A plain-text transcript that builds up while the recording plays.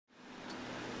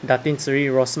Datin Seri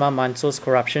Rosmah Mansor's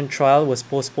corruption trial was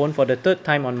postponed for the third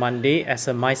time on Monday as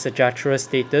her MySejahtera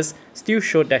status still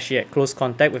showed that she had close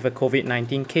contact with a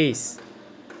Covid-19 case.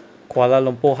 Kuala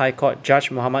Lumpur High Court Judge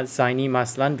Muhammad Zaini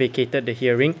Maslan vacated the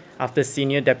hearing after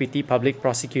Senior Deputy Public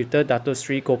Prosecutor Dato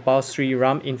Sri Gopal Sri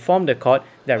Ram informed the court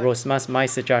that Rosmah's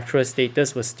MySejahtera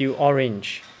status was still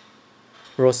orange.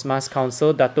 Rosmah's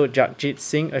counsel Dato Jagjit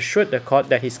Singh assured the court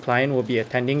that his client will be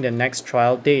attending the next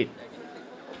trial date.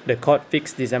 The court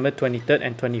fixed December 23rd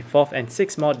and 24th and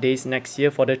 6 more days next year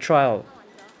for the trial.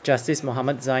 Justice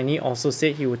Muhammad Zaini also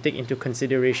said he would take into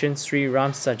consideration Sri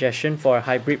Ram's suggestion for a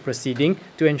hybrid proceeding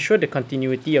to ensure the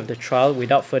continuity of the trial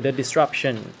without further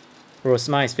disruption.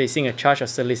 Rosmah is facing a charge of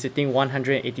soliciting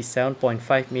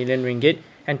 187.5 million ringgit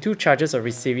and 2 charges of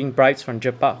receiving bribes from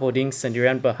Jepat Holdings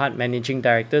Sendirian Berhad Managing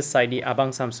Director Saidi Abang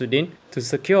Samsudin to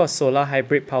secure a solar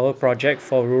hybrid power project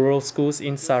for rural schools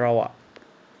in Sarawak.